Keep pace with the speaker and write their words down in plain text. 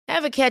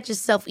Ever catch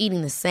yourself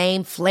eating the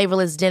same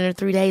flavorless dinner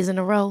 3 days in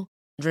a row?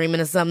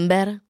 Dreaming of something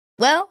better?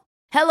 Well,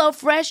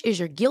 HelloFresh is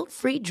your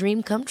guilt-free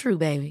dream come true,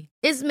 baby.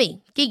 It's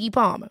me, Keke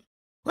Palmer.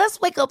 Let's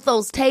wake up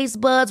those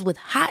taste buds with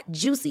hot,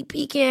 juicy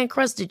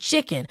pecan-crusted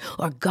chicken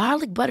or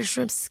garlic butter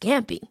shrimp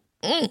scampi.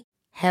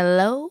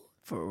 Hello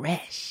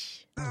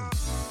Fresh.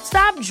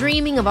 Stop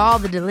dreaming of all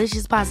the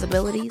delicious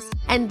possibilities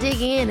and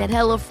dig in at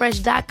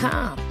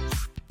HelloFresh.com.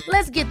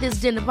 Let's get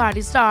this dinner party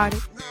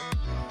started.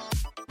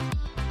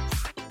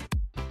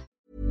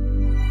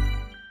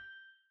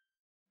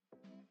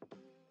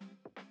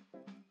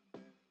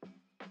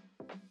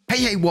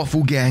 Hey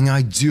Waffle Gang,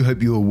 I do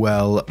hope you are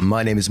well.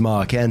 My name is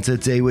Mark and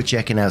today we're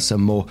checking out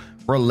some more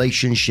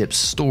relationship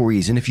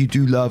stories. And if you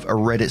do love a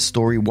Reddit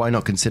story, why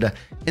not consider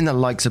hitting that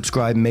like,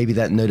 subscribe, maybe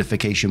that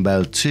notification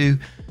bell too.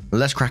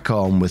 Let's crack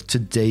on with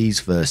today's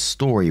first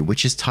story,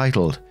 which is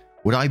titled,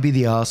 Would I be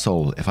the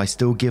arsehole if I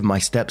still give my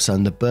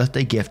stepson the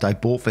birthday gift I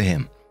bought for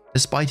him,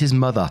 despite his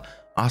mother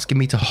asking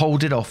me to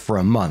hold it off for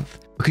a month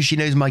because she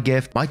knows my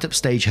gift might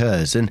upstage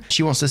hers and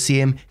she wants to see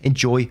him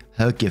enjoy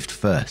her gift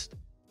first.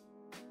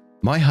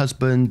 My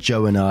husband,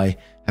 Joe, and I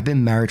have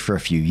been married for a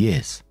few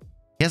years.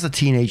 He has a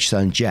teenage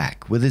son,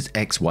 Jack, with his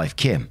ex-wife,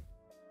 Kim.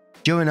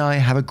 Joe and I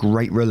have a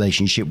great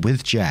relationship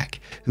with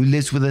Jack, who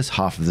lives with us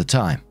half of the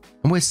time,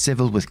 and we're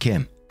civil with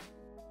Kim.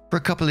 For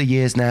a couple of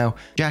years now,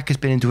 Jack has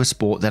been into a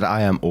sport that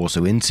I am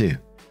also into,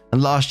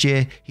 and last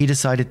year he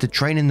decided to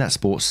train in that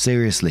sport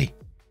seriously.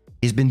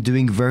 He's been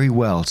doing very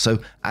well, so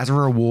as a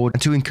reward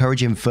and to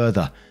encourage him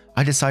further,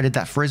 I decided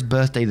that for his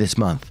birthday this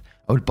month,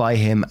 I would buy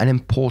him an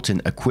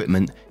important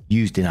equipment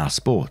used in our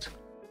sport.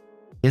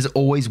 He has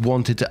always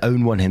wanted to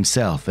own one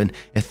himself, and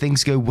if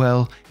things go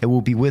well, it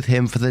will be with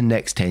him for the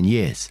next 10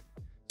 years.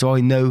 So I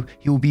know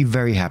he will be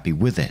very happy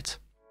with it.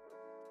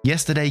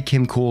 Yesterday,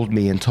 Kim called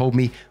me and told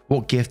me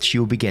what gift she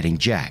will be getting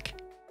Jack.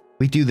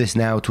 We do this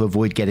now to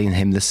avoid getting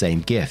him the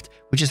same gift,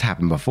 which has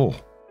happened before.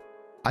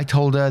 I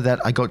told her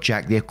that I got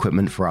Jack the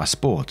equipment for our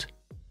sport.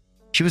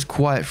 She was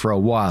quiet for a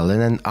while and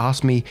then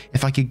asked me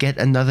if I could get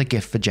another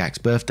gift for Jack's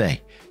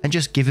birthday and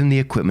just give him the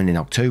equipment in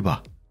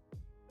October.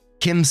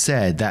 Kim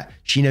said that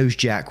she knows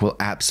Jack will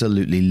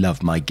absolutely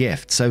love my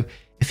gift, so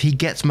if he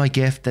gets my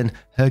gift and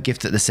her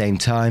gift at the same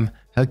time,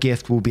 her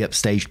gift will be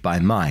upstaged by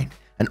mine,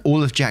 and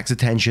all of Jack's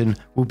attention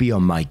will be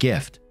on my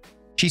gift.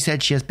 She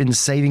said she has been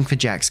saving for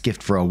Jack's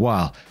gift for a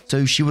while,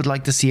 so she would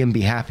like to see him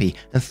be happy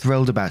and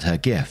thrilled about her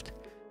gift,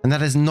 and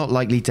that is not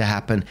likely to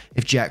happen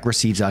if Jack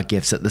receives our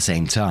gifts at the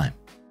same time.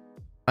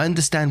 I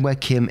understand where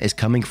Kim is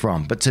coming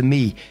from, but to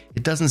me,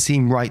 it doesn't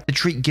seem right to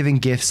treat giving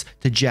gifts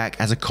to Jack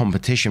as a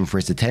competition for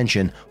his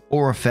attention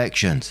or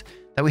affections,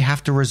 that we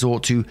have to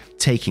resort to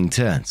taking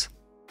turns.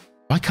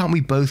 Why can't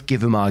we both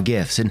give him our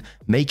gifts and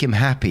make him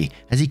happy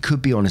as he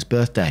could be on his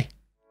birthday?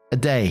 A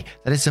day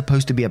that is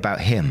supposed to be about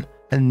him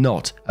and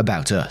not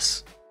about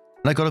us.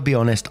 And I gotta be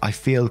honest, I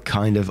feel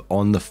kind of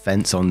on the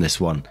fence on this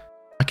one.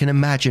 I can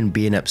imagine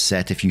being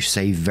upset if you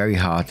save very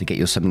hard to get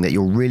you something that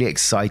you're really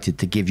excited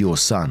to give your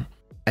son.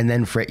 And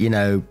then for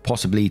it,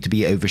 possibly to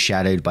be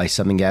overshadowed by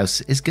something else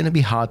is going to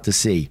be hard to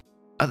see.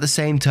 At the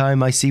same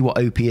time, I see what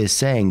OP is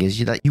saying is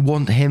that you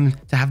want him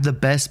to have the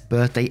best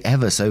birthday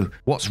ever. So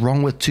what's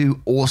wrong with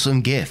 2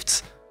 awesome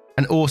gifts?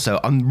 And also,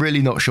 I'm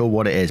really not sure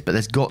what it is, but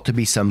there's got to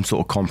be some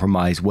sort of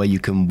compromise where you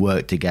can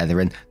work together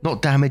and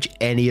not damage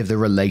any of the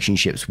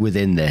relationships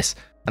within this.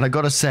 And I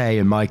gotta say,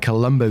 my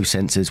Columbo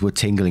senses were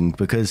tingling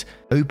because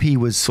OP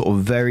was sort of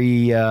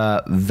very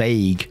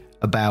vague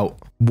about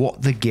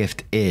what the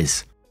gift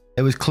is.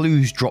 There was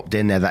clues dropped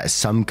in there that is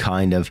some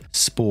kind of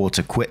sport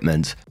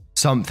equipment,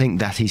 something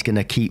that he's going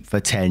to keep for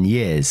 10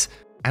 years.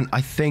 And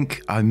I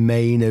think I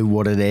may know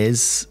what it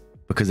is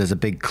because there's a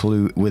big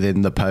clue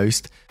within the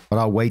post, but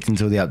I'll wait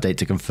until the update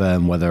to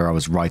confirm whether I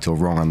was right or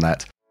wrong on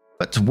that.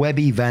 But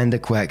Webby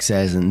Vanderquack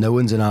says, no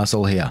one's an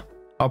arsehole here.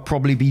 I'll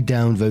probably be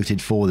downvoted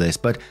for this,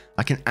 but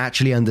I can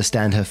actually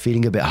understand her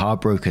feeling a bit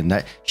heartbroken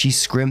that she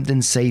scrimped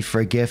and saved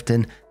for a gift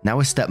and now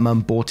her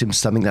stepmom bought him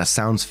something that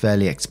sounds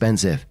fairly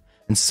expensive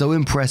and so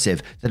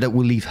impressive that it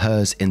will leave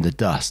hers in the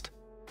dust.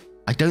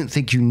 I don't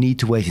think you need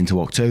to wait until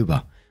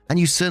October, and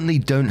you certainly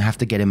don't have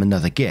to get him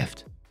another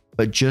gift,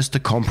 but just a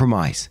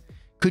compromise.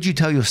 Could you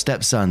tell your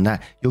stepson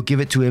that you'll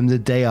give it to him the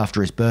day after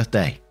his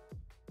birthday?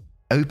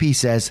 OP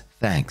says,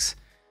 thanks.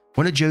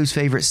 One of Joe's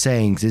favorite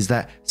sayings is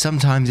that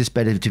sometimes it's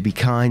better to be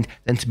kind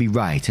than to be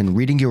right, and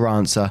reading your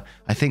answer,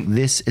 I think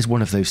this is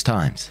one of those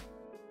times.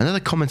 Another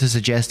commenter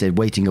suggested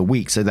waiting a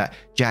week so that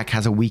Jack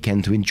has a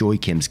weekend to enjoy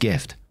Kim's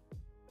gift.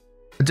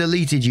 A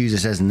deleted user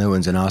says no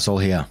one's an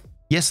arsehole here.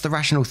 Yes, the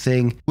rational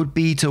thing would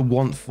be to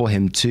want for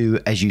him to,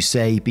 as you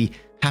say, be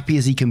happy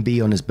as he can be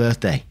on his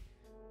birthday.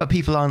 But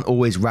people aren't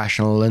always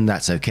rational and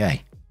that's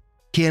okay.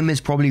 Kim is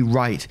probably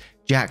right.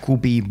 Jack will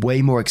be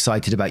way more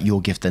excited about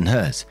your gift than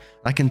hers.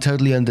 I can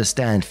totally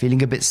understand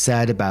feeling a bit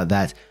sad about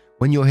that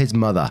when you're his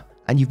mother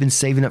and you've been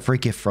saving up for a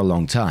gift for a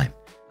long time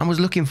and was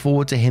looking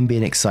forward to him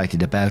being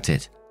excited about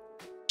it.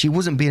 She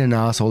wasn't being an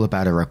arsehole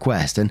about her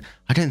request, and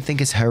I don't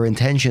think it's her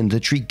intention to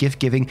treat gift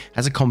giving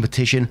as a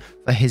competition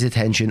for his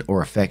attention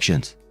or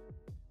affections.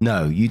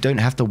 No, you don't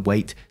have to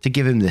wait to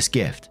give him this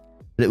gift,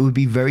 but it would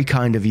be very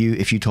kind of you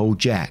if you told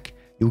Jack,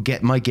 you'll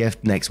get my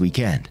gift next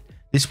weekend.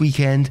 This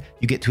weekend,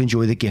 you get to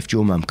enjoy the gift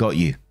your mum got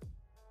you.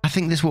 I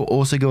think this will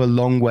also go a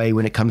long way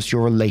when it comes to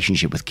your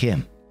relationship with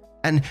Kim.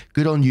 And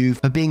good on you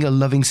for being a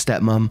loving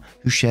stepmom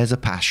who shares a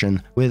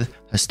passion with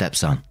her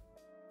stepson.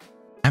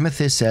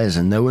 Amethyst says,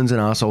 no one's an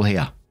arsehole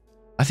here.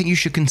 I think you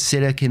should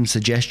consider Kim's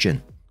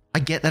suggestion. I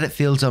get that it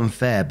feels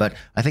unfair, but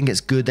I think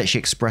it's good that she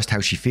expressed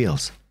how she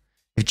feels.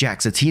 If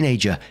Jack's a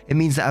teenager, it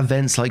means that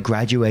events like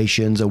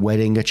graduations, a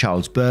wedding, a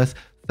child's birth,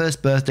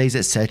 first birthdays,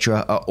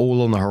 etc. are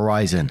all on the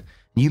horizon.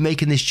 You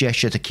making this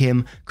gesture to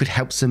Kim could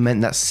help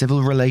cement that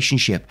civil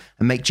relationship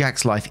and make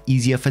Jack's life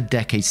easier for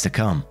decades to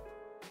come.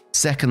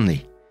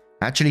 Secondly,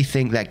 I actually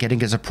think that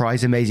getting a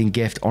surprise amazing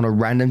gift on a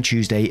random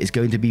Tuesday is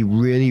going to be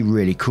really,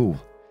 really cool.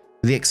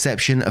 With the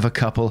exception of a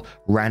couple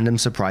random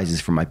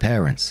surprises from my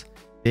parents.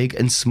 Big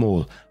and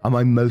small are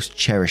my most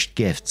cherished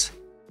gifts.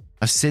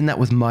 I've seen that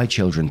with my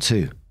children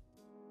too.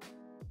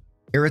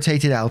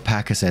 Irritated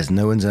Alpaca says,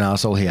 no one's an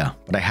arsehole here,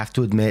 but I have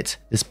to admit,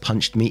 this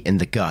punched me in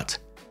the gut.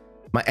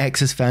 My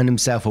ex has found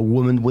himself a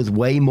woman with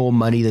way more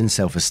money than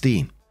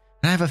self-esteem,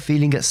 and I have a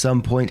feeling at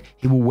some point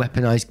he will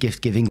weaponize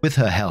gift giving with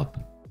her help.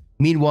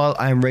 Meanwhile,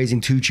 I am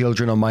raising 2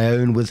 children on my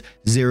own with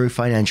zero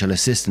financial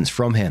assistance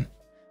from him.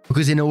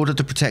 Because in order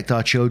to protect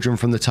our children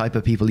from the type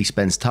of people he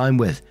spends time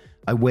with,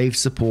 I waived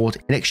support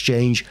in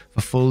exchange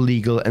for full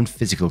legal and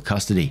physical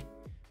custody,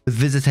 with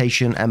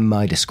visitation at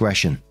my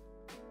discretion.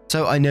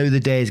 So I know the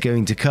day is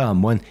going to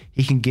come when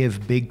he can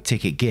give big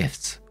ticket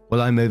gifts,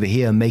 while I'm over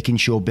here making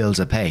sure bills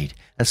are paid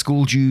and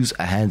school dues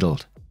are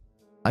handled.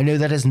 I know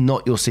that is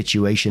not your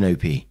situation,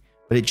 OP,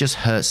 but it just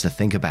hurts to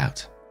think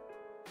about.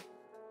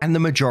 And the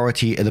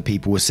majority of the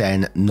people were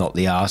saying not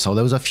the arsehole.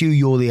 There was a few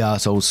you're the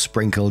arseholes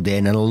sprinkled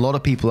in, and a lot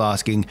of people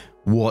asking,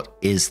 what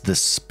is the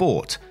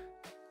sport?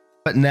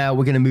 But now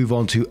we're going to move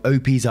on to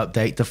OP's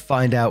update to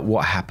find out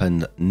what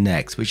happened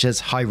next, which says,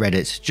 hi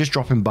Reddit, just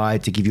dropping by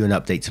to give you an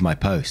update to my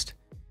post.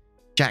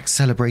 Jack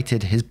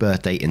celebrated his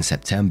birthday in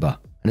September,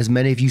 and as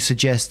many of you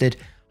suggested,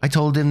 I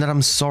told him that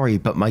I'm sorry,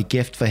 but my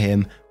gift for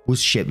him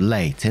was shipped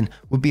late and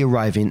would be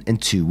arriving in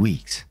 2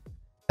 weeks.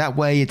 That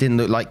way it didn't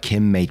look like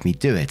Kim made me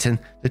do it, and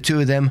the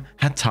two of them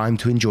had time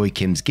to enjoy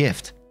Kim's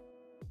gift.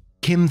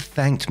 Kim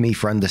thanked me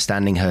for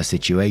understanding her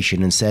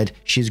situation and said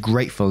she's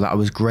grateful that I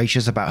was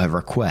gracious about her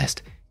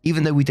request,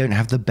 even though we don't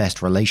have the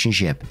best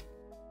relationship.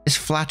 It's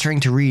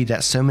flattering to read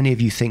that so many of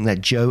you think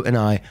that Joe and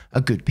I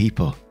are good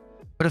people.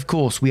 But of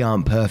course we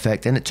aren't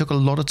perfect, and it took a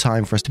lot of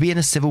time for us to be in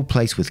a civil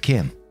place with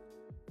Kim.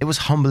 It was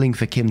humbling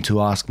for Kim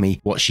to ask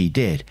me what she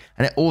did,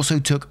 and it also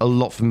took a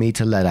lot for me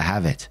to let her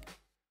have it.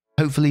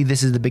 Hopefully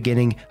this is the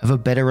beginning of a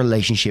better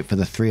relationship for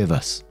the 3 of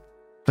us.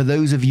 For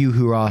those of you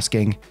who are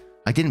asking,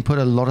 I didn't put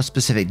a lot of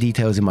specific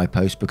details in my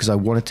post because I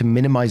wanted to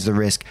minimize the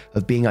risk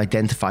of being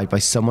identified by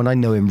someone I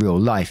know in real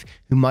life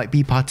who might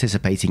be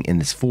participating in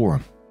this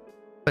forum.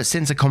 But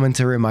since a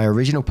commenter in my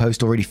original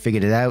post already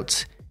figured it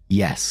out,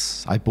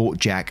 yes, I bought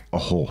Jack a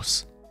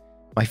horse.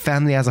 My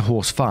family has a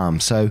horse farm,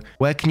 so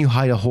where can you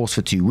hide a horse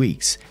for 2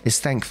 weeks is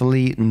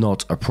thankfully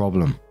not a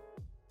problem.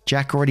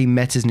 Jack already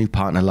met his new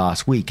partner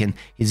last week and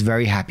is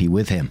very happy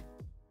with him.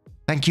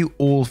 Thank you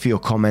all for your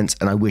comments,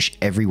 and I wish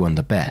everyone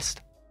the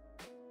best.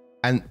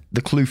 And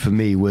the clue for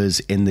me was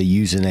in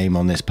the username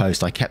on this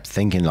post. I kept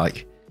thinking,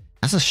 like,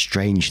 that's a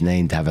strange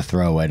name to have a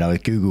throwaway, and I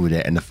googled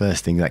it and the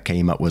first thing that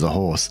came up was a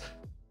horse.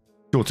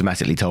 It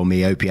automatically told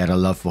me Opie had a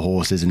love for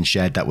horses and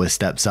shared that with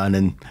stepson,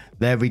 and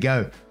there we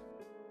go.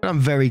 But I'm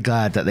very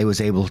glad that they was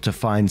able to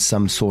find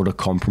some sort of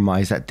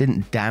compromise that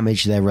didn't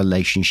damage their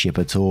relationship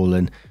at all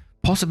and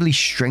possibly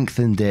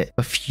strengthened it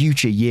for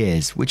future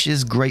years, which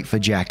is great for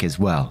Jack as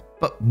well.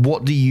 But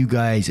what do you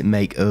guys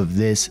make of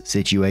this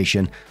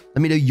situation?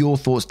 Let me know your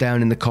thoughts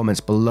down in the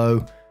comments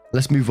below.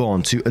 Let's move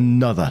on to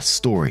another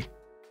story.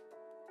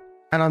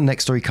 And our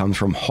next story comes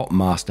from Hot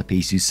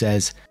Masterpiece, who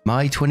says,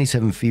 my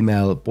 27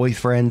 female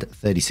boyfriend,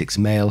 36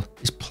 male,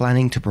 is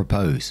planning to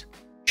propose.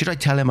 Should I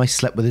tell him I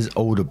slept with his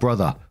older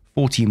brother,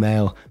 40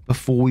 male,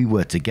 before we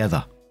were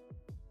together?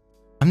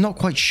 I'm not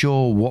quite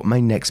sure what my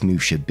next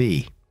move should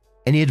be.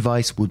 Any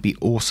advice would be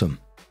awesome.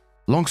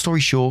 Long story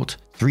short,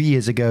 3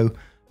 years ago,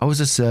 I was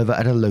a server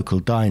at a local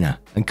diner,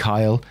 and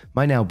Kyle,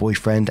 my now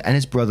boyfriend, and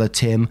his brother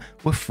Tim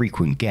were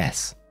frequent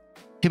guests.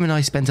 Tim and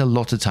I spent a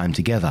lot of time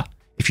together,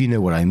 if you know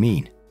what I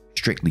mean,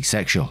 strictly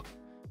sexual,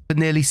 for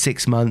nearly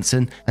 6 months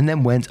and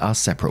then went our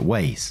separate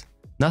ways.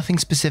 Nothing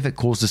specific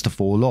caused us to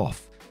fall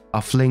off.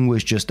 Our fling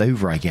was just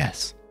over, I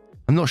guess.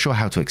 I'm not sure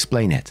how to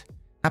explain it.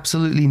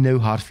 Absolutely no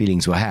hard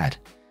feelings were had.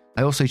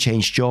 I also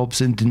changed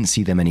jobs and didn't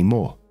see them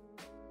anymore.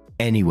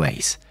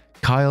 Anyways,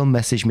 Kyle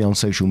messaged me on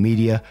social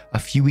media a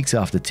few weeks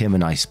after Tim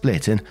and I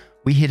split, and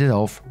we hit it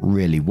off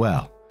really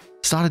well.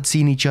 Started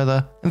seeing each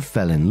other and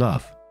fell in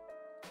love.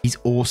 He's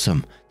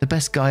awesome, the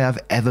best guy I've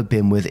ever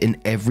been with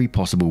in every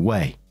possible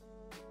way.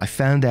 I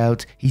found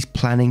out he's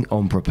planning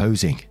on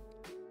proposing.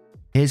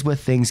 Here's where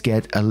things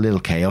get a little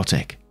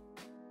chaotic.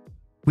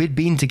 We'd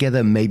been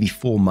together maybe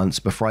 4 months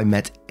before I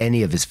met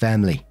any of his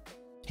family.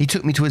 He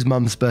took me to his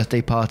mum's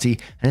birthday party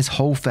and his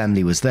whole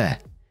family was there,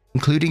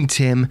 including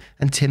Tim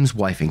and Tim's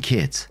wife and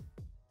kids.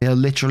 They are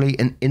literally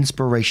an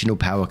inspirational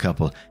power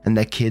couple and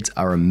their kids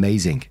are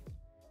amazing.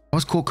 I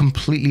was caught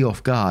completely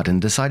off guard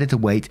and decided to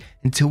wait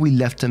until we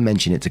left to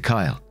mention it to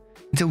Kyle,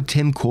 until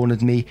Tim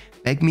cornered me,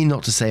 begged me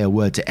not to say a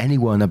word to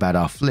anyone about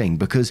our fling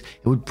because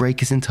it would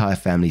break his entire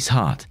family's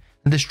heart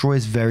and destroy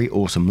his very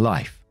awesome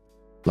life.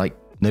 Like,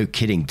 no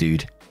kidding,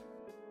 dude.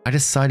 I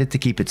decided to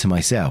keep it to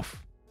myself.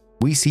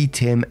 We see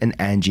Tim and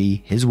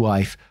Angie, his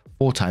wife,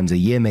 4 times a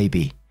year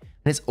maybe,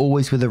 and it's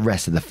always with the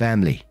rest of the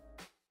family.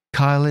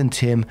 Kyle and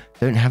Tim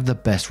don't have the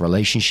best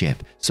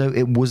relationship, so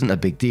it wasn't a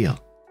big deal.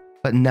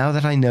 But now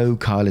that I know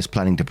Kyle is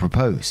planning to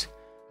propose,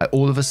 I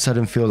all of a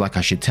sudden feel like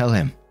I should tell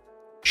him.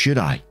 Should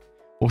I?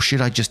 Or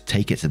should I just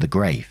take it to the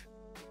grave?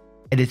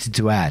 Edited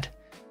to add,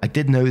 I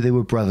did know they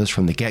were brothers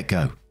from the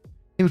get-go.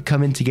 They would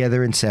come in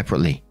together and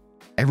separately.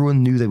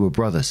 Everyone knew they were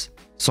brothers.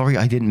 Sorry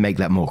I didn't make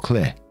that more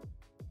clear.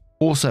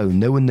 Also,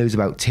 no one knows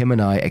about Tim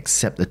and I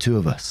except the 2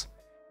 of us.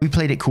 We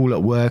played it cool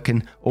at work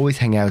and always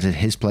hang out at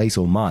his place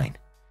or mine.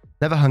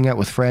 Never hung out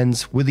with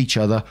friends, with each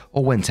other,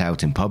 or went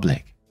out in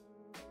public.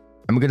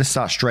 And we're going to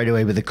start straight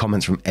away with the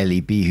comments from Ellie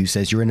B, who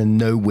says you're in a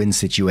no-win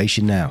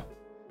situation now.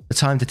 The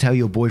time to tell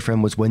your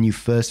boyfriend was when you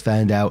first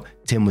found out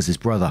Tim was his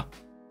brother,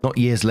 not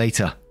years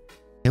later.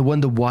 They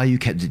wonder why you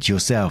kept it to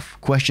yourself,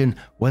 question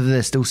whether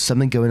there's still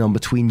something going on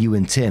between you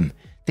and Tim,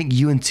 think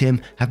you and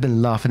Tim have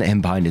been laughing at him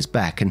behind his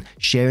back and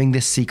sharing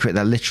this secret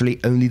that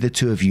literally only the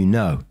 2 of you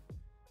know.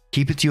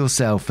 Keep it to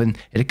yourself and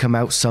it'll come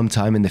out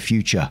sometime in the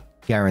future,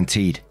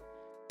 guaranteed.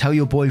 Tell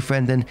your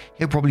boyfriend and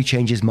he'll probably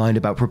change his mind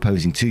about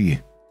proposing to you.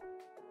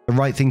 The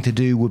right thing to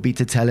do would be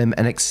to tell him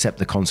and accept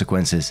the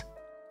consequences.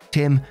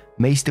 Tim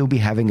may still be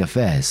having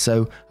affairs,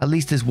 so at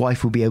least his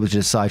wife will be able to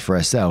decide for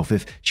herself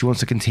if she wants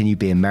to continue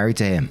being married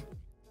to him.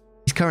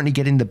 He's currently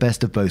getting the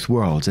best of both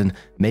worlds and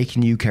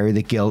making you carry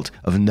the guilt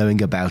of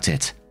knowing about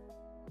it.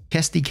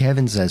 Kesty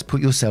Kevin says,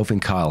 put yourself in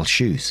Kyle's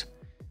shoes.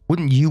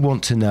 Wouldn't you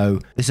want to know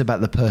this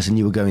about the person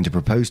you were going to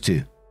propose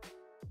to?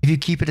 If you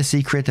keep it a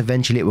secret,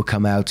 eventually it will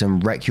come out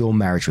and wreck your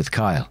marriage with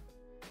Kyle.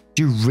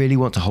 Do you really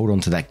want to hold on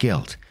to that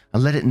guilt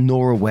and let it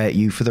gnaw away at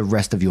you for the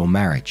rest of your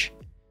marriage?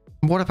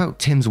 And what about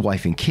Tim's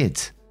wife and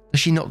kids?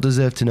 Does she not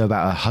deserve to know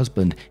about her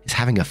husband is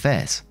having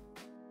affairs?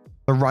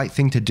 The right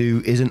thing to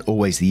do isn't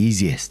always the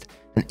easiest,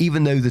 and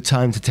even though the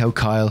time to tell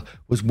Kyle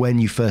was when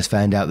you first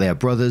found out they are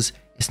brothers,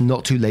 it's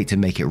not too late to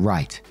make it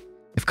right.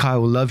 If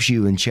Kyle loves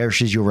you and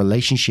cherishes your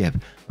relationship,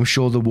 I'm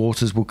sure the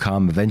waters will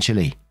calm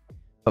eventually.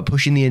 But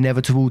pushing the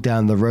inevitable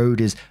down the road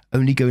is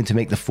only going to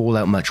make the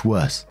fallout much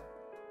worse.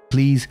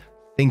 Please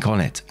think on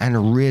it,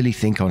 and really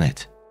think on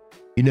it.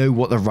 You know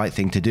what the right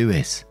thing to do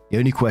is. The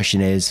only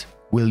question is,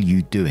 will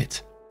you do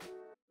it?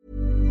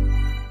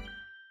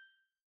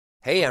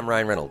 Hey, I'm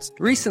Ryan Reynolds.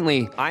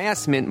 Recently, I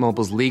asked Mint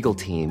Mobile's legal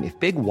team if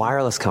big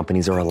wireless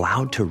companies are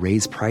allowed to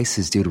raise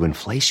prices due to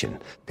inflation.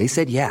 They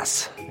said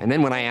yes. And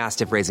then when I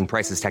asked if raising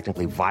prices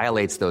technically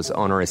violates those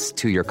onerous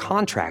 2-year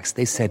contracts,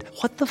 they said,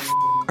 what the f***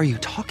 are you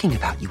talking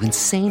about, you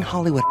insane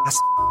Hollywood ass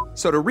f-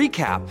 So to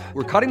recap,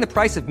 we're cutting the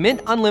price of Mint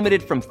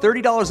Unlimited from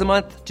 $30 a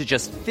month to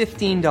just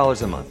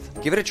 $15 a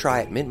month. Give it a try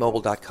at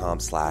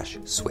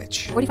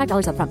mintmobile.com/switch.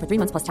 $45 up front for 3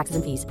 months plus taxes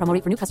and fees. Promo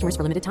rate for new customers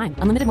for limited time.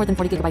 Unlimited more than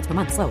 40 gigabytes per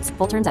month. Slows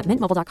full terms at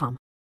mintmobile.com.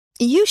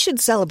 You should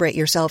celebrate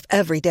yourself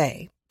every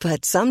day,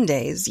 but some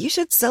days you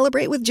should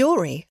celebrate with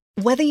jewelry.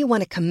 Whether you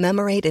want to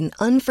commemorate an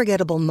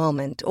unforgettable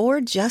moment or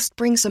just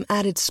bring some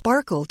added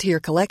sparkle to your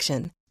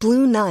collection,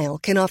 Blue Nile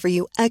can offer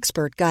you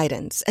expert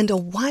guidance and a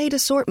wide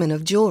assortment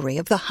of jewelry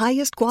of the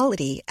highest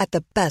quality at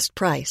the best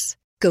price.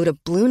 Go to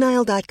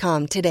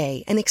BlueNile.com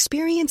today and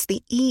experience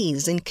the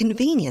ease and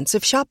convenience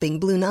of shopping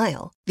Blue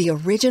Nile, the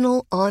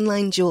original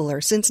online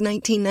jeweler since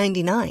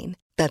 1999.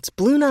 That's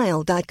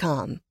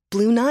BlueNile.com.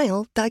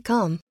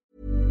 BlueNile.com.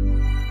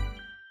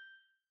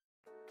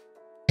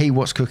 Hey,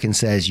 What's Cooking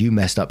says you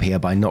messed up here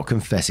by not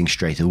confessing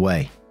straight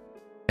away.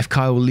 If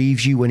Kyle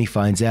leaves you when he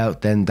finds out,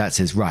 then that's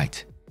his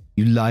right.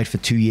 You lied for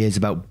 2 years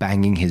about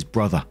banging his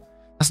brother.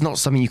 That's not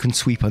something you can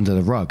sweep under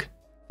the rug.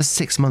 That's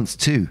 6 months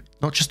too,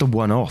 not just a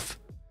one-off.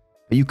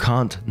 But you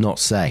can't not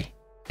say.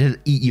 It'll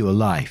eat you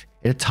alive.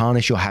 It'll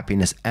tarnish your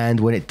happiness, and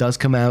when it does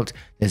come out,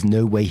 there's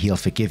no way he'll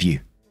forgive you.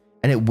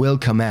 And it will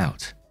come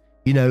out.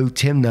 You know,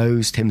 Tim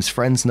knows, Tim's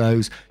friends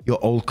knows, your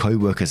old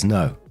co-workers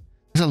know.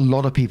 There's a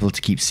lot of people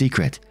to keep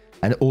secret,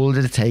 and all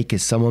it'll take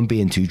is someone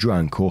being too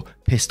drunk or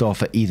pissed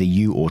off at either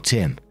you or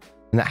Tim,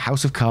 and that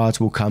house of cards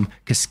will come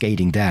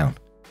cascading down.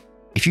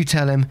 If you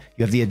tell him,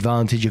 you have the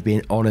advantage of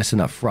being honest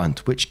and upfront,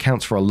 which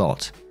counts for a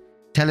lot.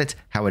 Tell it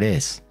how it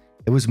is.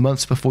 It was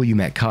months before you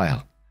met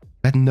Kyle. You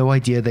had no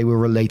idea they were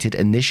related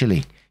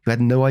initially. You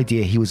had no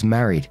idea he was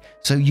married,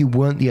 so you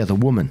weren't the other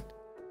woman.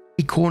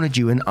 He cornered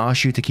you and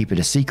asked you to keep it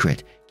a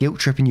secret,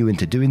 guilt-tripping you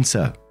into doing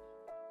so.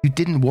 You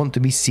didn't want to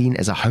be seen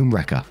as a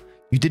homewrecker.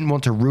 You didn't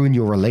want to ruin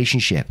your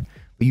relationship,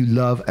 but you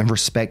love and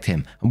respect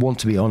him and want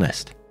to be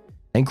honest.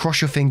 Then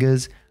cross your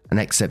fingers and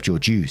accept your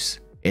juice.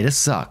 It'll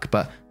suck,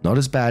 but not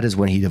as bad as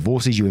when he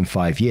divorces you in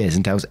 5 years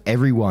and tells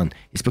everyone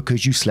it's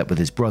because you slept with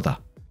his brother.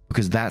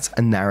 because that's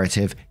a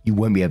narrative you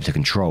won't be able to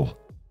control.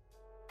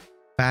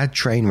 Bad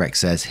Trainwreck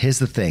says, here's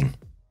the thing.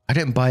 I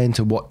don't buy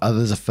into what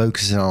others are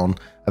focusing on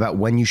about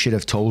when you should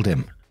have told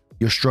him.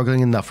 You're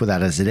struggling enough with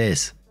that as it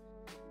is.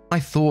 My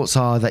thoughts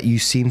are that you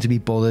seem to be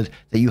bothered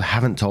that you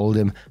haven't told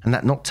him, and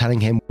that not telling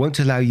him won't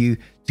allow you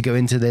to go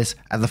into this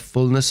at the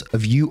fullness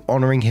of you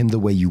honoring him the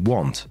way you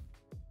want.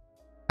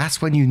 That's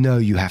when you know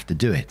you have to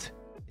do it.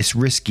 It's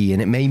risky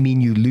and it may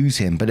mean you lose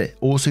him, but it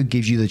also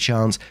gives you the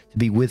chance to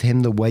be with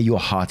him the way your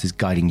heart is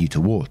guiding you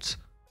towards.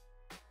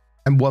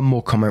 And one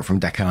more comment from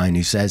Dakain,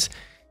 who says,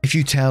 if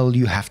you tell,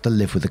 you have to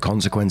live with the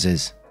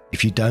consequences.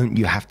 If you don't,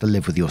 you have to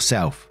live with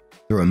yourself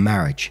through a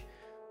marriage,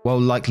 while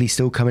likely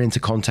still coming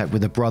into contact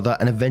with a brother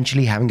and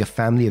eventually having a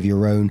family of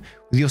your own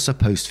with your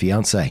supposed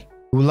fiancé.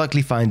 You will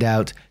likely find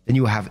out, then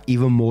you will have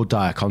even more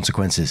dire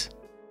consequences.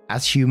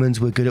 As humans,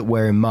 we're good at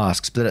wearing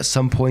masks, but at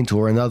some point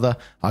or another,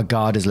 our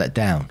guard is let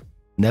down.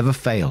 Never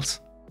fails.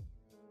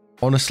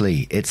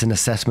 Honestly, it's an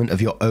assessment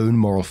of your own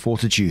moral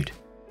fortitude.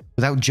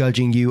 Without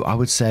judging you, I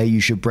would say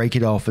you should break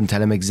it off and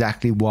tell him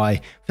exactly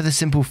why, for the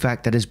simple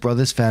fact that his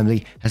brother's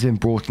family has been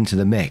brought into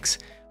the mix,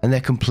 and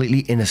they're completely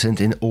innocent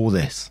in all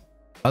this.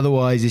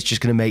 Otherwise, it's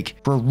just going to make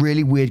for a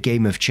really weird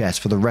game of chess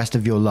for the rest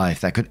of your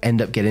life that could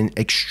end up getting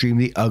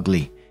extremely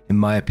ugly, in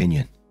my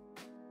opinion.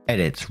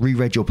 Edit,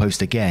 reread your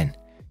post again.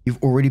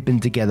 You've already been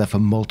together for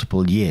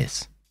multiple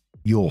years.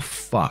 You're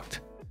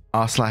fucked.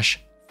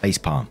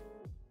 r/facepalm.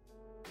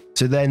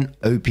 So then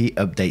OP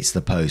updates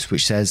the post,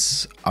 which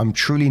says, I'm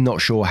truly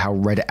not sure how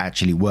Reddit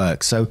actually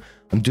works, so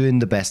I'm doing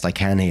the best I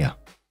can here.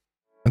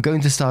 I'm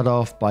going to start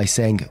off by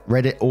saying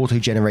Reddit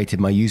auto-generated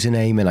my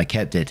username and I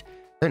kept it.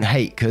 Don't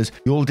hate, cause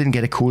you all didn't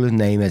get a cooler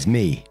name as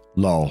me,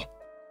 lol.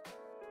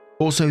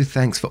 Also,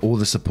 thanks for all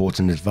the support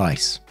and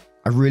advice.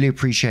 I really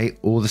appreciate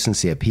all the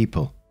sincere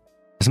people.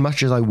 As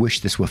much as I wish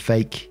this were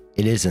fake,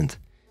 it isn't.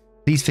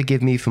 Please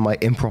forgive me for my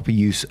improper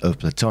use of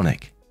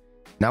platonic.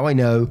 Now I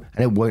know,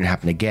 and it won't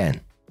happen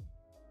again.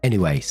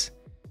 Anyways,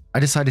 I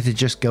decided to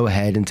just go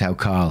ahead and tell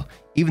Carl,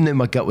 even though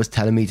my gut was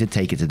telling me to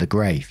take it to the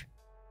grave.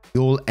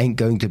 Y'all ain't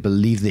going to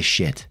believe this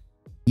shit.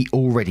 He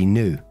already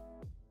knew.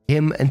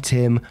 Him and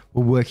Tim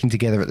were working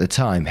together at the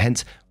time,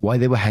 hence why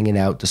they were hanging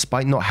out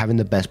despite not having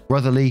the best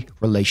brotherly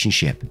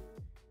relationship.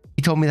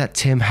 He told me that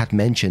Tim had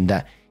mentioned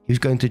that he was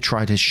going to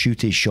try to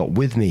shoot his shot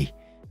with me,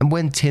 and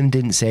when Tim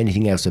didn't say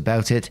anything else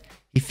about it,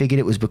 he figured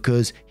it was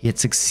because he had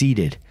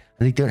succeeded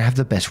and they don't have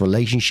the best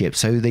relationship,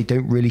 so they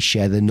don't really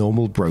share the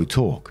normal bro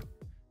talk.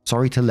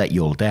 Sorry to let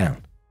you all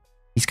down.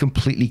 He's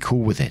completely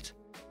cool with it.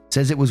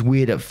 Says it was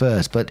weird at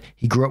first, but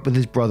he grew up with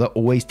his brother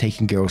always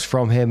taking girls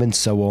from him and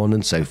so on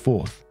and so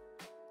forth.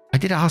 I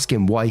did ask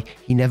him why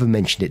he never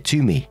mentioned it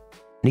to me,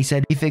 and he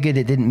said he figured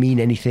it didn't mean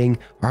anything,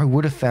 or I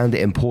would have found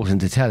it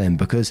important to tell him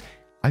because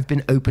I've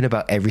been open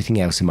about everything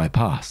else in my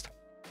past.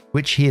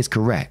 Which he is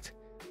correct.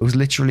 It was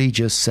literally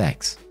just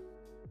sex.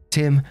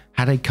 Tim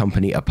had a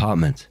company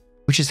apartment,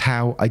 which is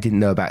how I didn't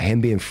know about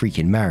him being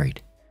freaking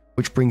married,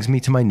 which brings me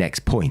to my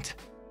next point.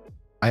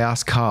 I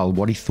asked Carl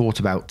what he thought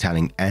about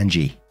telling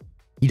Angie.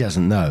 He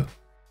doesn't know.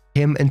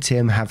 Him and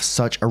Tim have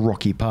such a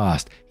rocky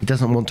past, he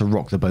doesn't want to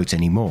rock the boat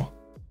anymore.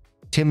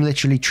 Tim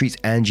literally treats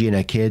Angie and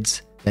her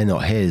kids, they're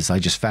not his, I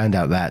just found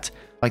out that,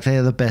 like they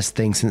are the best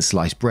thing since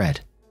sliced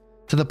bread.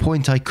 To the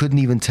point I couldn't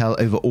even tell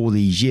over all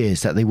these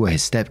years that they were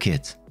his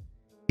stepkids.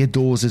 He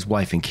adores his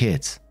wife and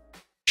kids.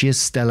 She is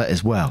stellar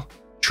as well,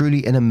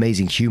 truly an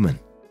amazing human.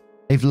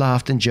 They've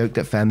laughed and joked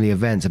at family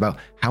events about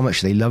how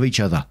much they love each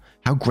other,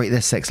 how great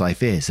their sex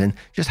life is, and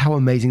just how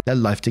amazing their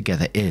life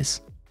together is.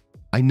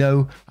 I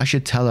know I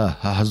should tell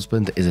her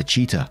husband is a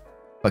cheater,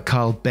 but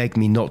Carl begged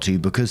me not to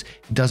because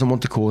he doesn't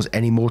want to cause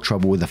any more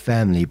trouble with the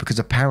family because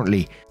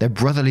apparently their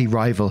brotherly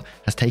rival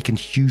has taken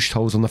huge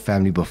tolls on the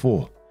family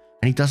before,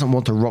 and he doesn't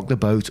want to rock the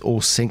boat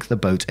or sink the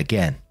boat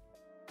again.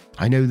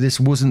 I know this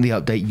wasn't the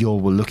update y'all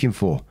were looking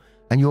for,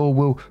 and y'all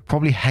will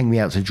probably hang me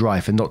out to dry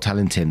for not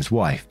telling Tim's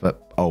wife,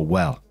 but oh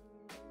well.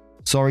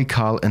 Sorry,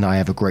 Carl and I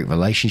have a great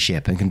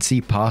relationship and can see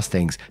past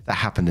things that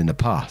happened in the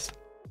past.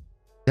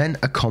 Then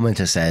a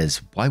commenter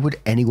says, why would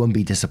anyone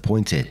be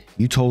disappointed?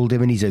 You told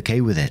him and he's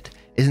okay with it.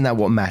 Isn't that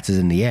what matters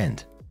in the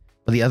end?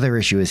 But the other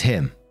issue is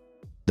him,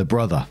 the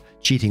brother,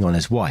 cheating on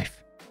his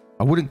wife.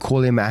 I wouldn't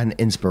call him an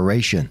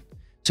inspiration.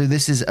 So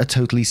this is a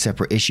totally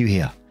separate issue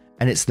here,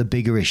 and it's the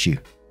bigger issue.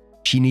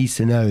 She needs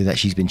to know that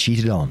she's been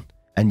cheated on.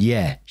 And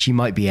yeah, she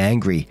might be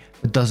angry,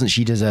 but doesn't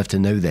she deserve to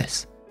know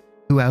this?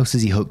 Who else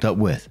is he hooked up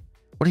with?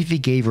 What if he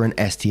gave her an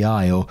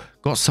STI or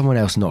got someone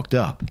else knocked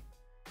up?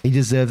 They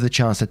deserve the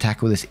chance to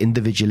tackle this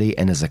individually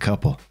and as a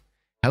couple.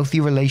 Healthy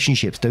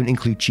relationships don't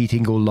include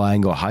cheating or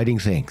lying or hiding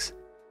things.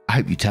 I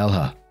hope you tell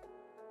her.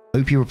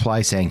 Opie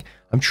replies saying,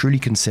 I'm truly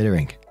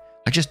considering.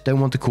 I just don't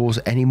want to cause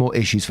any more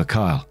issues for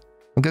Kyle.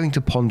 I'm going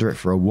to ponder it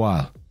for a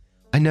while.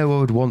 I know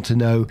I would want to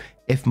know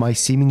if my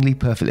seemingly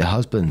perfect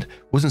husband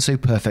wasn't so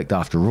perfect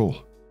after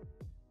all.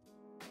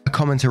 A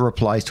commenter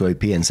replies to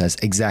OP and says,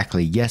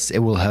 exactly, yes, it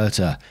will hurt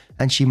her,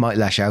 and she might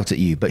lash out at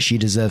you, but she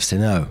deserves to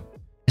know.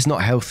 It's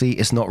not healthy,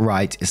 it's not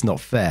right, it's not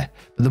fair,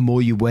 but the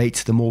more you wait,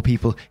 the more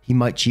people he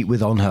might cheat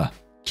with on her.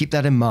 Keep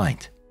that in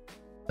mind.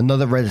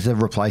 Another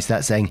Redditor replies to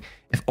that saying,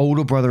 if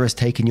older brother has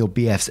taken your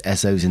BF's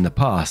SOs in the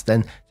past,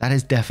 then that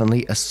is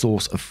definitely a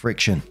source of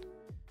friction.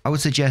 I would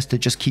suggest to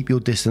just keep your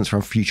distance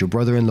from future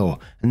brother-in-law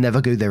and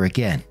never go there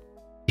again.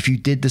 If you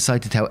did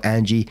decide to tell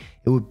Angie,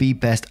 it would be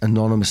best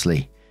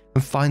anonymously,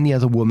 and find the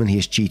other woman he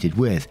has cheated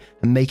with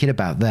and make it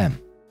about them,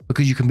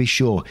 because you can be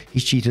sure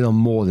he's cheated on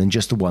more than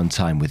just the one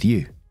time with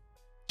you.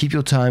 Keep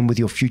your time with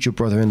your future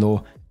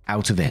brother-in-law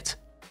out of it.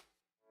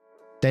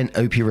 Then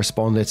OP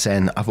responded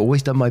saying, I've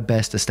always done my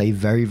best to stay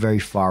very, very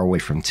far away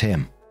from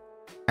Tim.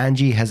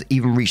 Angie has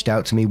even reached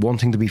out to me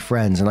wanting to be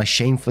friends, and I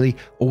shamefully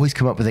always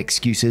come up with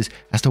excuses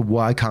as to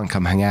why I can't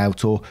come hang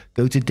out or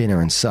go to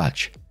dinner and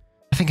such.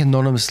 I think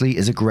anonymously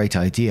is a great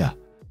idea,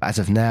 but as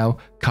of now,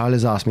 Kyle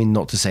has asked me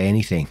not to say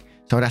anything,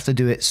 so I'd have to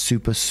do it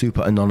super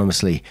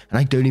anonymously, and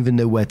I don't even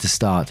know where to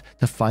start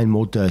to find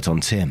more dirt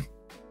on Tim.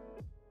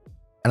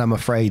 And I'm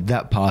afraid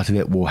that part of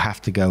it will have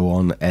to go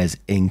on as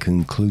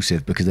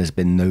inconclusive because there's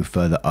been no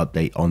further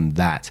update on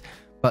that.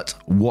 But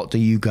what do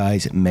you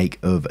guys make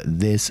of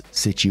this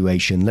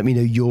situation? Let me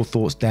know your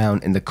thoughts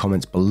down in the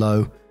comments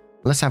below.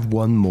 Let's have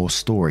one more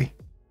story.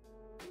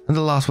 And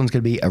the last one's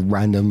going to be a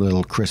random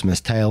little Christmas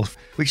tale,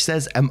 which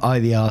says, am I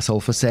the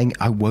arsehole for saying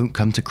I won't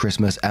come to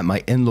Christmas at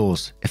my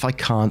in-laws if I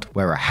can't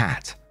wear a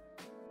hat?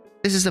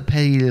 This is a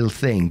petty little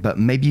thing, but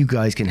maybe you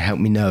guys can help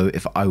me know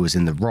if I was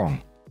in the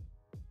wrong.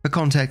 For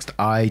context,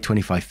 I,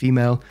 25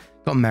 female,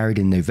 got married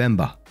in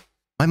November.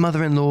 My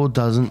mother-in-law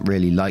doesn't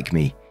really like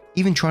me,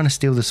 even trying to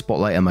steal the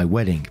spotlight at my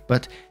wedding,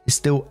 but is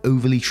still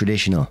overly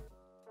traditional.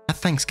 At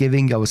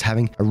Thanksgiving, I was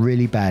having a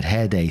really bad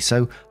hair day,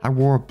 so I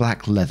wore a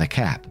black leather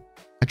cap,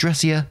 a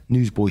dressier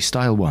newsboy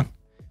style one,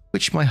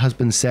 which my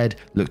husband said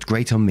looked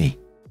great on me.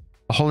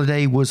 The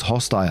holiday was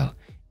hostile,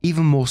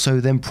 even more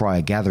so than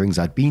prior gatherings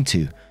I'd been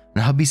to,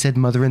 and hubby said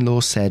mother-in-law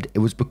said it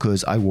was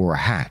because I wore a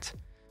hat.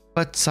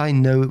 But I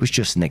know it was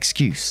just an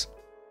excuse.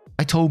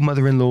 I told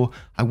mother-in-law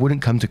I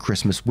wouldn't come to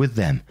Christmas with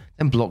them,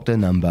 then blocked their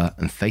number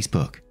and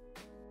Facebook.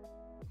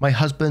 My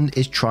husband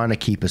is trying to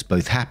keep us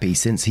both happy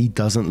since he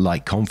doesn't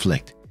like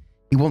conflict.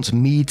 He wants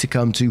me to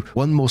come to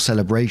one more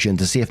celebration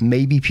to see if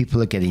maybe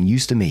people are getting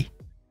used to me.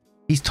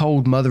 He's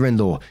told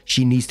mother-in-law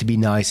she needs to be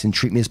nice and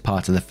treat me as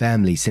part of the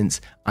family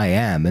since I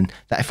am, and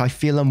that if I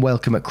feel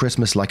unwelcome at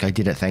Christmas like I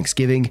did at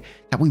Thanksgiving,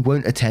 that we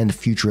won't attend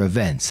future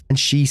events and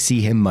she see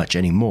him much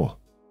anymore.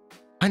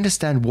 I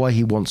understand why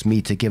he wants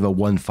me to give her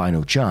one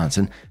final chance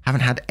and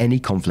haven't had any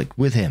conflict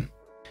with him.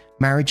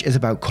 Marriage is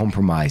about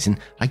compromise, and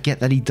I get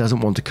that he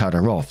doesn't want to cut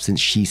her off since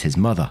she's his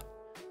mother,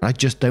 but I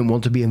just don't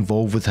want to be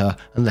involved with her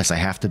unless I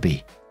have to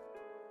be.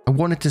 I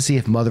wanted to see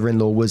if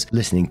mother-in-law was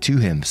listening to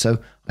him, so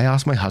I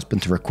asked my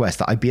husband to request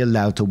that I be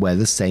allowed to wear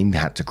the same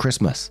hat to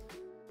Christmas.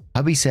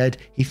 Hubby said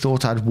he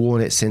thought I'd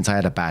worn it since I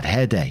had a bad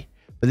hair day,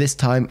 but this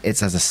time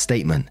it's as a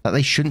statement that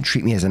they shouldn't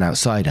treat me as an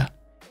outsider,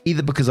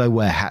 either because I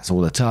wear hats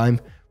all the time.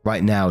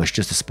 Right now it's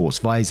just a sports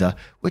visor,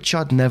 which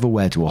I'd never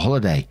wear to a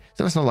holiday,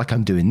 so it's not like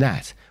I'm doing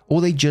that,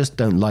 or they just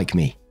don't like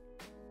me.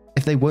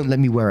 If they won't let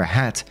me wear a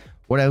hat,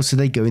 what else are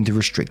they going to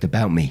restrict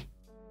about me?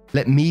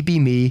 Let me be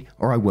me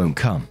or I won't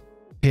come.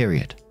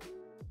 Period.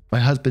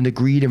 My husband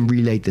agreed and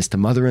relayed this to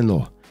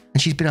mother-in-law,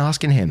 and she's been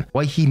asking him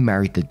why he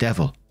married the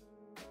devil.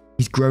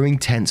 He's growing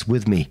tense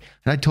with me,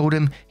 and I told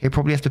him he'll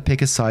probably have to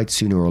pick a side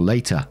sooner or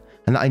later,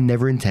 and that I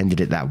never intended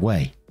it that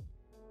way.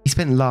 He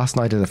spent last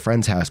night at a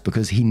friend's house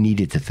because he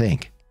needed to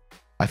think.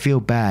 I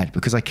feel bad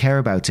because I care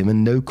about him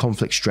and no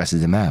conflict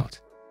stresses him out.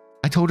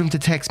 I told him to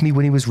text me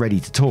when he was ready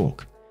to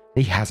talk.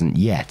 He hasn't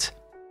yet.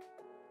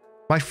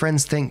 My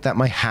friends think that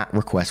my hat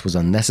request was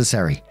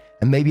unnecessary,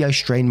 and maybe I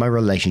strained my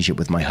relationship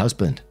with my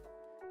husband.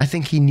 I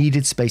think he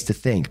needed space to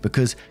think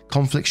because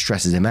conflict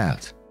stresses him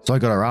out. So I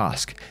gotta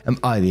ask, am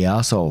I the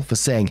arsehole for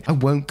saying I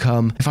won't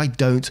come if I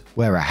don't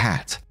wear a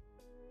hat?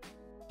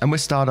 And we'll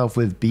start off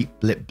with Beep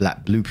Blip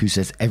Black Bloop, who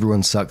says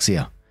everyone sucks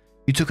here.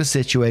 You took a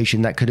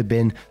situation that could have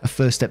been a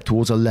first step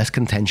towards a less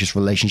contentious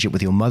relationship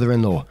with your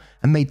mother-in-law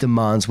and made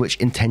demands which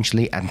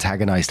intentionally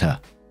antagonized her.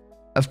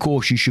 Of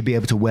course, you should be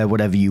able to wear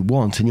whatever you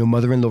want, and your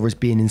mother-in-law is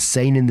being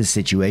insane in this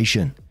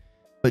situation.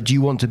 But do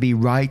you want to be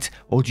right,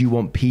 or do you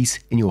want peace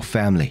in your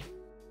family?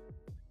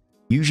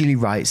 Usually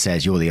right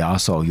says you're the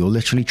arsehole. You're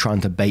literally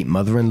trying to bait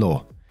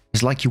mother-in-law.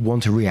 It's like you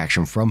want a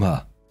reaction from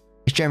her.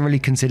 It's generally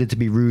considered to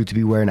be rude to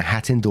be wearing a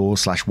hat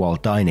indoors / while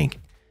dining.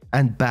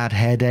 And bad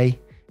hair day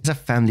is a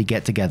family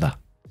get-together.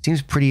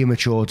 Seems pretty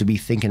immature to be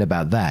thinking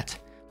about that.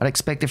 I'd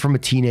expect it from a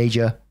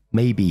teenager,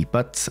 maybe,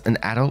 but an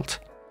adult?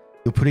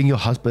 You're putting your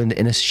husband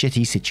in a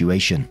shitty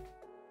situation.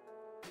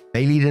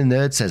 Bailey the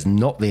Nerd says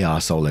not the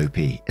arsehole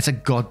OP. It's a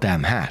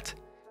goddamn hat.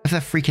 If they're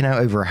freaking out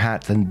over a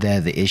hat, then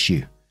they're the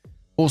issue.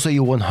 Also,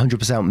 you're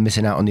 100%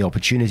 missing out on the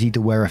opportunity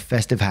to wear a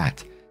festive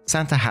hat.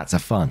 Santa hats are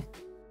fun.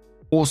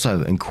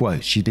 Also, in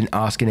quotes, she's been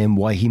asking him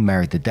why he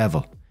married the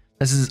devil.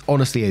 This is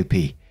honestly OP.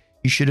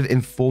 You should have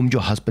informed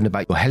your husband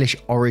about your hellish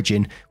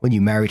origin when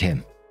you married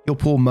him. Your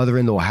poor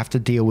mother-in-law have to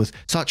deal with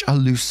such a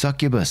loose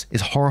succubus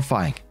is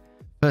horrifying.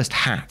 First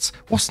hats,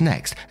 what's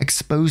next?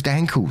 Exposed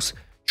ankles,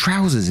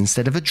 trousers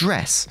instead of a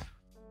dress.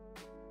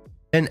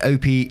 Then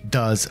Opie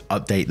does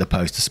update the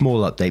post, a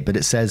small update, but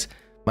it says,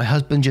 my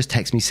husband just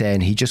texted me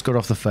saying he just got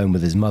off the phone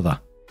with his mother.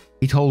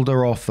 He told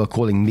her off for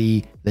calling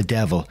me the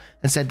devil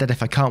and said that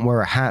if I can't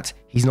wear a hat,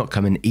 he's not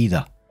coming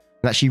either.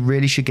 And that she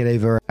really should get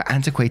over her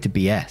antiquated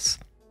BS.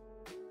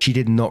 She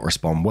did not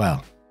respond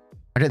well.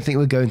 I don't think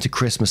we're going to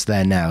Christmas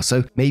there now,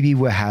 so maybe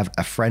we'll have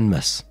a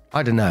friendmas.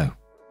 I don't know,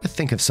 but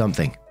think of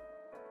something.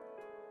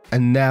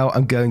 And now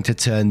I'm going to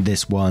turn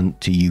this one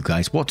to you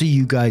guys. What do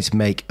you guys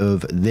make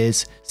of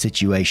this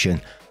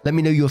situation? Let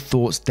me know your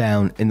thoughts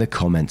down in the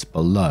comments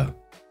below.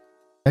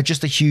 Now,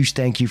 just a huge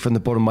thank you from the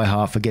bottom of my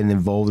heart for getting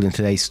involved in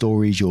today's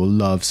stories. Your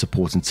love,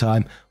 support and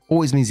time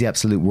always means the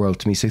absolute world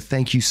to me. So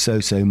thank you so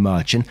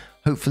much. And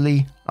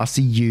hopefully I'll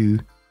see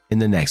you in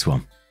the next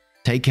one.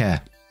 Take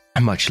care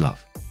and much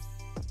love.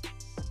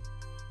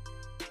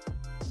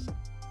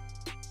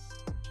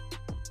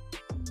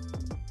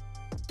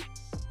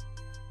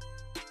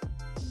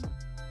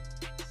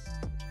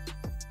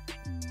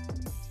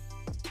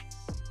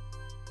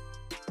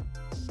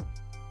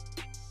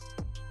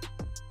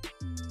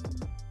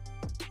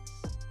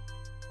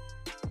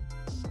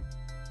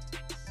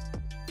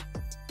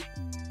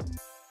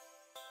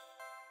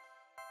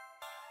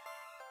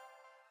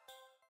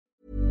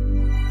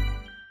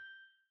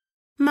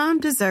 Mom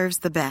deserves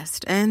the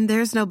best, and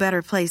there's no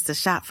better place to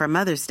shop for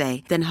Mother's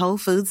Day than Whole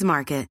Foods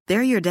Market.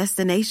 They're your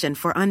destination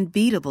for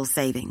unbeatable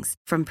savings,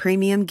 from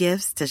premium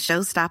gifts to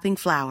show-stopping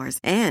flowers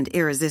and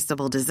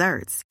irresistible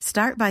desserts.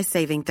 Start by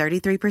saving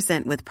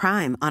 33% with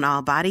Prime on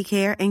all body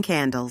care and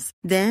candles.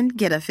 Then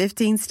get a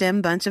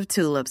 15-stem bunch of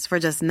tulips for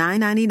just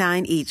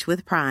 $9.99 each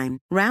with Prime.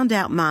 Round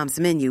out Mom's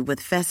menu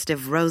with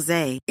festive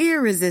rosé,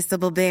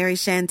 irresistible berry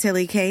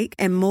chantilly cake,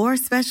 and more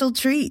special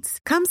treats.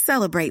 Come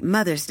celebrate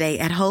Mother's Day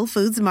at Whole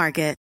Foods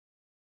Market.